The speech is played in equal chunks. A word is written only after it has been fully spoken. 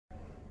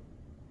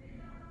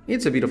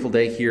It's a beautiful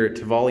day here at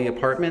Tivalli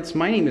Apartments.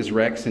 My name is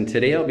Rex, and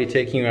today I'll be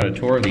taking you on a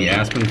tour of the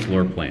Aspen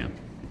floor plan.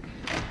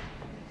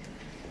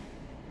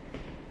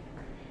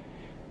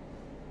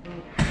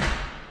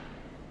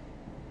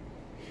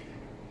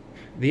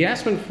 The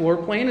Aspen floor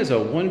plan is a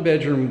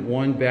 1-bedroom,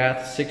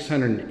 1-bath,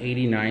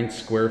 689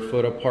 square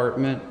foot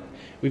apartment.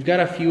 We've got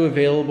a few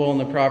available on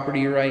the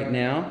property right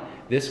now.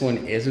 This one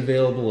is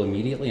available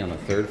immediately on the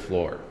 3rd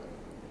floor.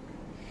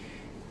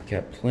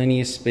 Got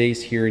plenty of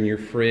space here in your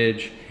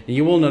fridge. And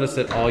you will notice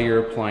that all your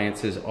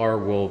appliances are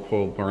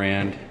Whirlpool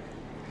brand.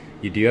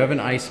 You do have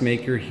an ice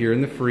maker here in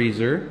the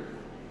freezer.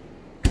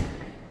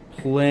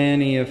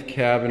 Plenty of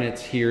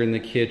cabinets here in the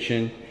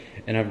kitchen.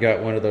 And I've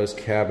got one of those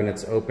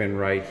cabinets open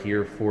right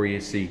here for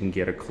you so you can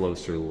get a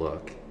closer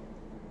look.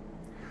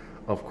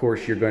 Of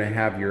course, you're going to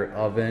have your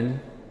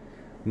oven,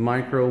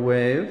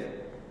 microwave,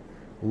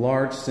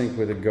 large sink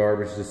with a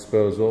garbage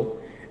disposal,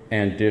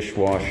 and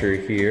dishwasher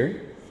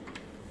here.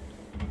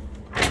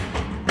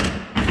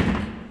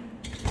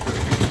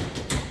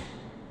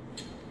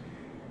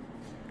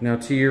 Now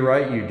to your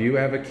right, you do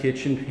have a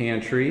kitchen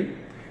pantry,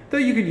 though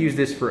you could use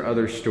this for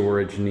other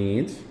storage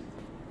needs.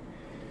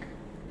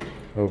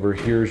 Over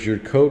here is your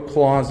coat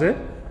closet.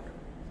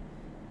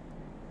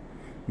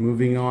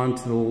 Moving on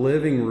to the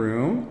living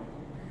room,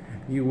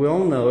 you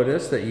will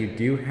notice that you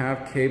do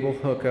have cable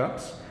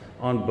hookups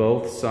on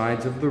both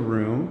sides of the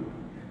room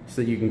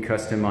so that you can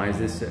customize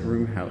this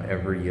room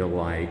however you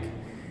like.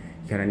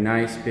 You got a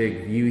nice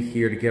big view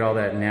here to get all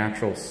that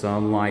natural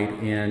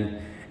sunlight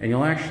in. And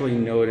you'll actually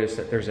notice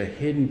that there's a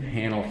hidden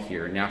panel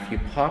here. Now, if you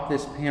pop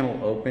this panel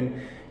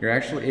open, you're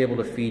actually able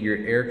to feed your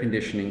air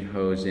conditioning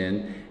hose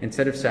in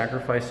instead of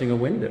sacrificing a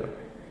window.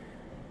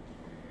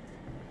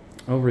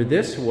 Over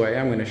this way,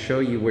 I'm going to show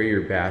you where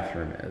your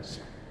bathroom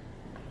is.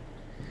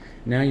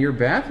 Now, your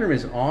bathroom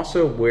is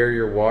also where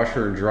your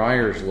washer and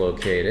dryer is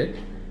located.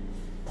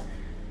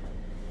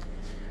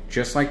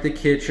 Just like the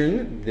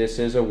kitchen, this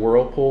is a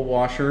Whirlpool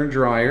washer and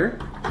dryer.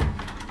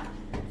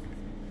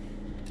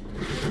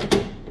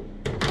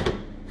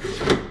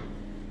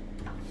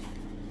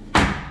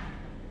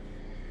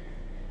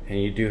 And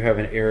you do have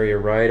an area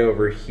right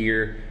over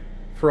here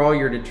for all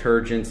your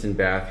detergents and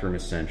bathroom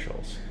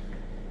essentials.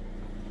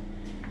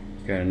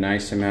 You've got a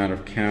nice amount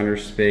of counter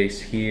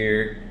space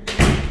here.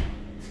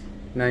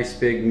 Nice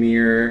big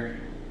mirror.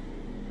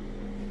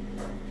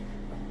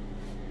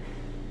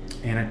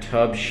 And a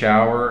tub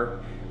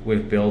shower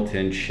with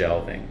built-in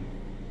shelving.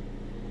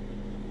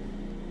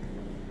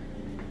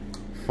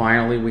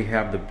 Finally, we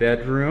have the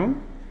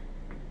bedroom.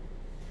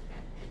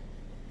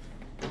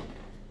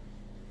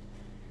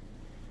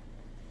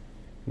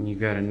 And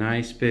you've got a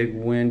nice big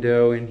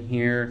window in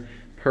here,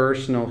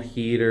 personal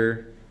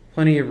heater,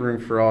 plenty of room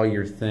for all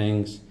your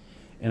things,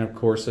 and of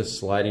course a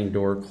sliding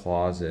door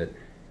closet.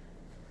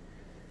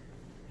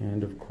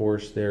 And of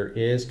course there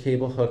is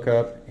cable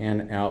hookup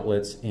and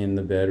outlets in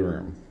the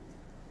bedroom.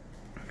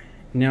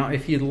 Now,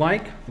 if you'd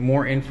like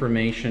more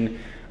information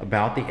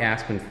about the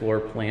Aspen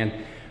floor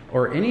plan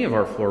or any of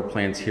our floor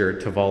plans here at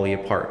Tivalli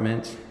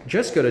Apartments,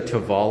 just go to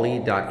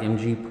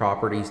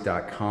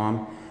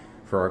tivalli.mgproperties.com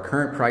for our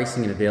current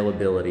pricing and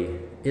availability.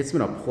 It's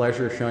been a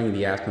pleasure showing you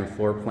the Aspen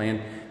floor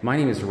plan. My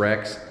name is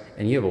Rex,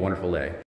 and you have a wonderful day.